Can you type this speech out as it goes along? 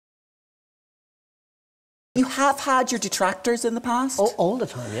You have had your detractors in the past? Oh, all the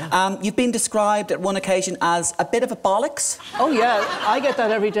time, yeah. You've been described at one occasion as a bit of a bollocks. Oh, yeah. I get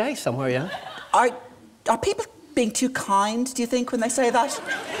that every day somewhere, yeah. Are people being too kind, do you think, when they say that?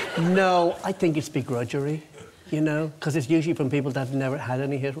 No, I think it's begrudgery, you know, because it's usually from people that have never had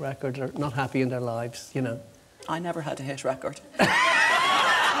any hit records or not happy in their lives, you know. I never had a hit record.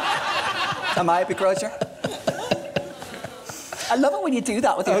 Am I a begrudger? I love it when you do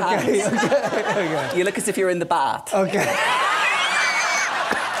that with your hands. Okay. You look as if you're in the bath. Okay.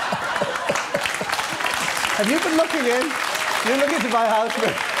 Have you been looking in? You're looking to buy a house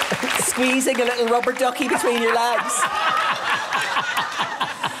for... Squeezing a little rubber ducky between your legs.